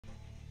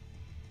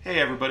Hey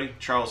everybody,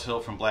 Charles Hill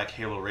from Black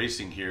Halo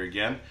Racing here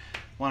again.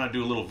 Want to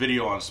do a little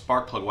video on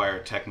spark plug wire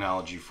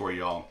technology for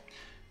y'all.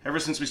 Ever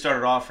since we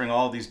started offering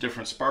all these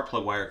different spark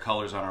plug wire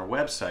colors on our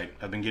website,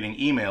 I've been getting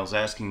emails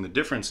asking the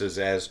differences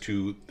as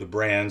to the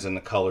brands and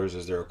the colors.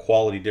 Is there a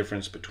quality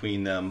difference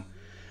between them?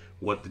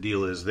 What the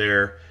deal is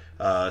there?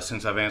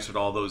 Since I've answered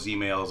all those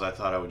emails, I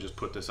thought I would just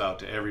put this out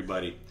to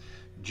everybody.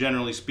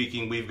 Generally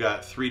speaking, we've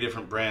got 3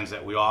 different brands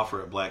that we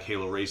offer at Black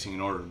Halo Racing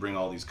in order to bring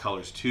all these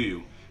colors to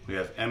you. We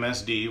have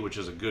MSD, which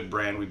is a good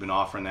brand. We've been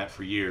offering that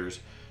for years.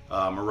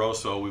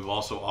 Moroso, we've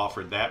also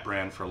offered that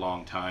brand for a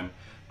long time.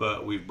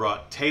 But we've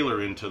brought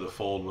Taylor into the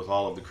fold with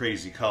all of the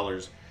crazy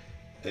colors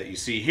that you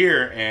see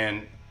here.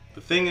 And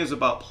the thing is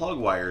about plug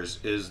wires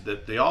is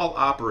that they all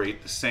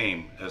operate the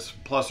same, as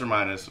plus or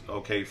minus,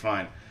 okay,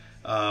 fine.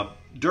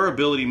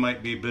 Durability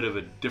might be a bit of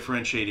a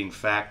differentiating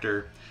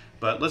factor,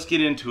 but let's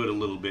get into it a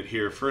little bit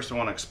here. First, I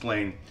want to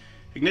explain.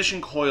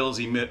 Ignition coils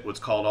emit what's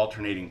called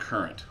alternating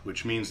current,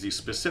 which means the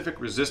specific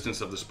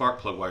resistance of the spark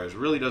plug wires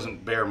really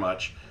doesn't bear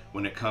much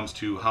when it comes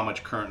to how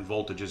much current and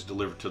voltage is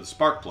delivered to the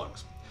spark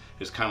plugs.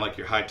 It's kind of like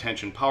your high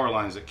tension power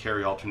lines that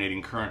carry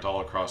alternating current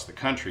all across the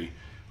country.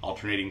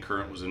 Alternating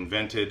current was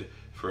invented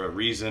for a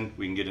reason.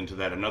 We can get into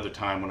that another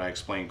time when I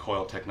explain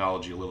coil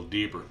technology a little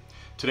deeper.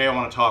 Today I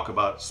want to talk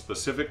about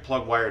specific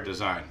plug wire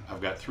design.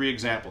 I've got 3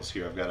 examples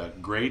here. I've got a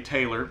gray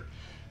Taylor,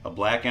 a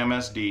black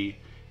MSD,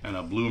 and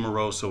a blue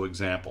Moroso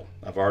example.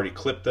 I've already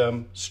clipped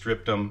them,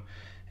 stripped them,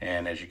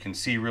 and as you can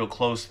see real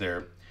close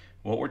there,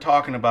 what we're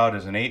talking about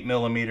is an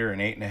 8mm, an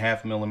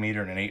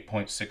 8.5mm, and an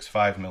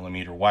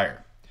 8.65mm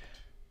wire.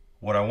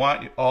 What I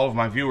want all of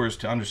my viewers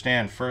to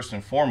understand first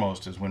and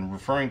foremost is when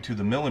referring to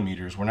the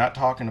millimeters, we're not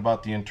talking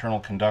about the internal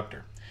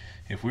conductor.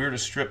 If we were to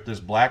strip this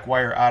black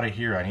wire out of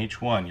here on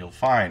each one, you'll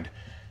find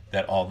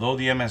that although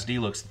the MSD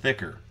looks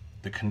thicker,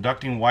 the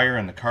conducting wire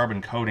and the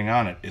carbon coating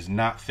on it is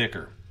not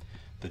thicker.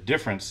 The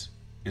difference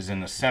is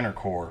in the center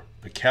core,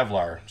 the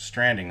Kevlar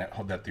stranding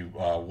that the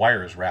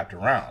wire is wrapped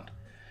around.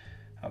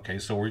 Okay,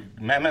 so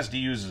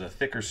MSD uses a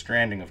thicker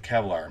stranding of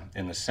Kevlar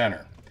in the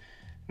center.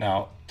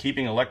 Now,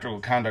 keeping electrical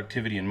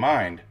conductivity in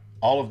mind,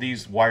 all of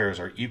these wires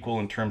are equal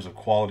in terms of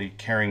quality,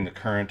 carrying the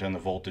current and the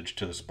voltage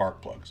to the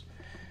spark plugs.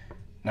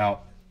 Now,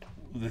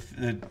 the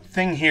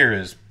thing here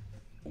is,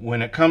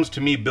 when it comes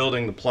to me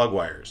building the plug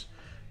wires,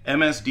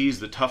 MSD is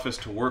the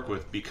toughest to work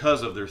with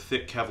because of their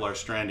thick Kevlar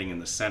stranding in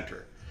the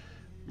center.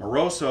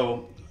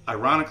 Moroso,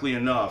 ironically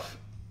enough,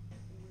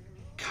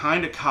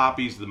 kind of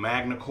copies the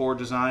MagnaCore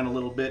design a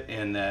little bit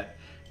in that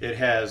it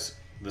has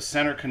the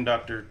center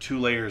conductor, 2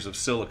 layers of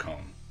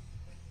silicone.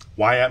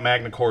 Why that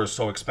MagnaCore is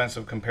so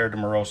expensive compared to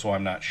Moroso,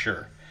 I'm not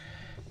sure.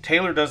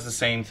 Taylor does the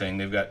same thing.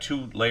 They've got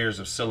 2 layers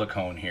of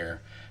silicone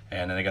here,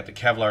 and then they got the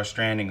Kevlar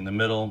stranding in the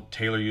middle.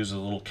 Taylor uses a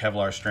little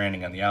Kevlar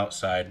stranding on the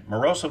outside.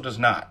 Moroso does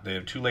not. They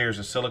have 2 layers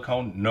of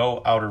silicone,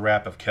 no outer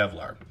wrap of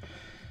Kevlar.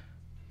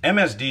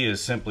 MSD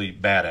is simply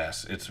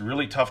badass. It's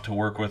really tough to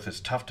work with. It's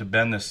tough to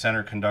bend this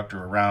center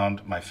conductor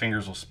around. My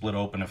fingers will split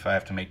open if I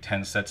have to make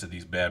 10 sets of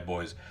these bad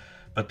boys.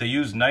 But they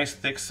use nice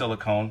thick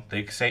silicone.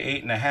 They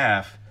say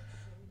 8.5.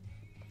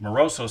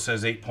 Moroso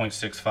says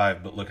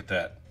 8.65, but look at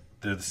that.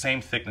 They're the same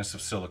thickness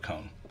of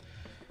silicone.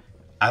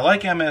 I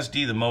like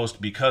MSD the most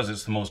because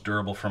it's the most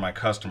durable for my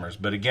customers.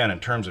 But again, in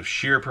terms of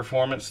sheer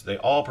performance, they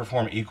all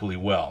perform equally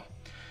well.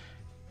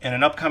 In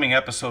an upcoming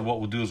episode, what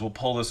we'll do is we'll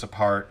pull this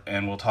apart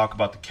and we'll talk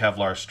about the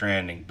Kevlar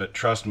stranding. But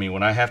trust me,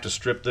 when I have to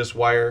strip this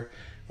wire,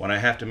 when I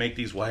have to make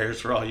these wires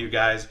for all you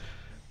guys,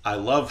 I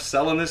love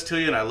selling this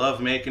to you and I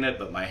love making it,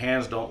 but my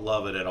hands don't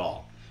love it at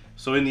all.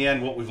 So in the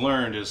end, what we've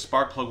learned is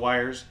spark plug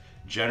wires,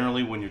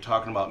 generally when you're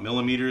talking about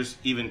millimeters,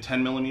 even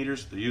 10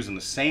 millimeters, they're using the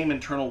same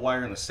internal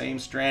wire and the same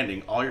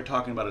stranding. All you're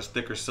talking about is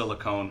thicker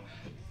silicone,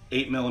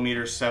 8mm,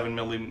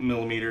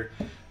 7mm.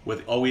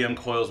 With OEM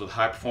coils, with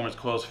high performance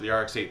coils for the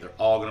RX-8, they're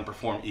all going to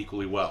perform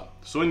equally well.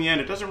 So in the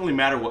end, it doesn't really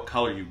matter what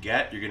color you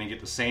get, you're going to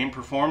get the same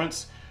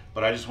performance,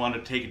 but I just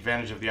wanted to take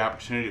advantage of the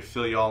opportunity to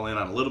fill you all in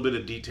on a little bit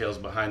of details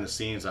behind the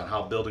scenes on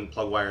how building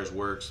plug wires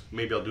works.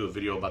 Maybe I'll do a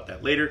video about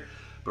that later,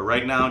 but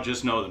right now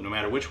just know that no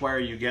matter which wire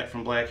you get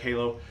from Black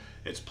Halo,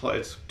 it's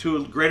to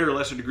a greater or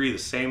lesser degree the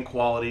same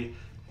quality.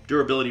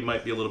 Durability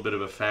might be a little bit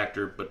of a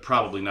factor, but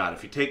probably not.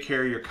 If you take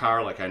care of your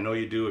car like I know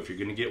you do, if you're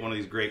going to get one of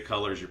these great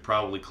colors, you're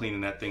probably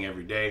cleaning that thing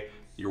every day,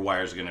 your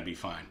wires are going to be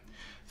fine.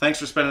 Thanks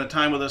for spending the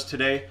time with us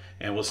today,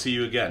 and we'll see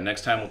you again.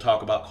 Next time we'll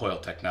talk about coil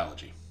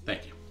technology.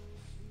 Thank you.